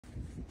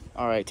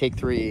All right, take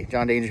 3.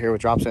 John Danger here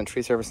with Drop Zone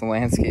Tree Service and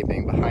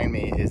Landscaping. Behind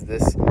me is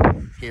this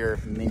here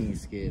mini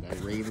skid. I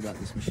raved about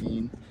this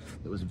machine.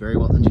 It was very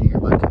well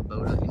engineered by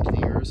Kubota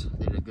engineers.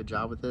 They did a good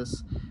job with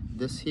this.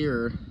 This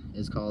here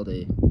is called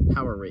a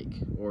power rake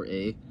or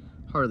a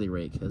Harley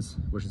rake,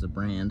 which is a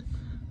brand.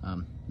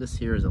 This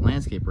here is a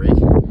landscape rake.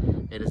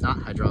 It is not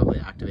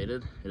hydraulically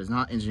activated. It is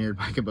not engineered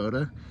by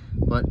Kubota,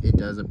 but it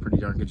does a pretty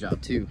darn good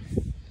job too.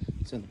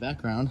 So in the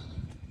background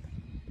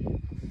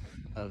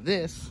of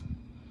this,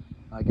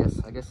 I guess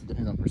it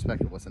depends on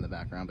perspective what's in the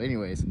background, but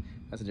anyways,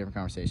 that's a different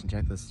conversation.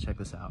 Check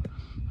this out.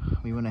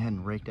 We went ahead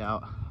and raked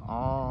out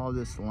all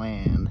this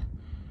land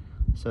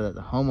so that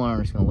the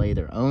homeowner is going to lay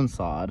their own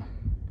sod,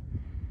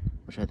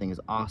 which I think is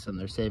awesome.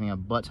 They're saving a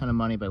butt ton of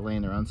money by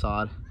laying their own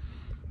sod,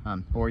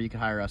 or you could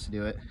hire us to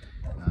do it.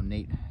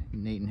 Nate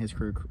and his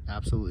crew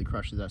absolutely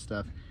crushes that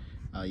stuff.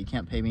 You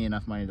can't pay me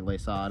enough money to lay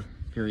sod,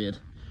 period.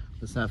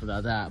 That's enough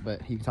about that,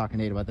 but you can talk to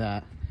Nate about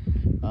that.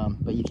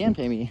 But you can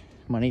pay me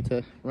money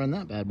to run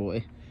that bad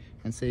boy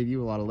and save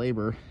you a lot of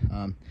labor.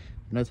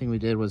 Another thing we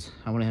did was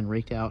I went ahead and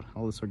raked out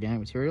all this organic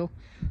material,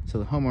 so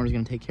the homeowner is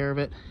going to take care of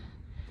it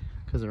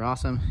because they're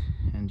awesome,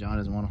 and John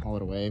doesn't want to haul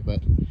it away,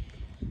 but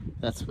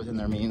that's within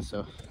their means,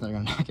 so they're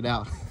going to knock it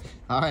out.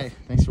 All right,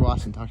 thanks for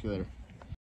watching. Talk to you later.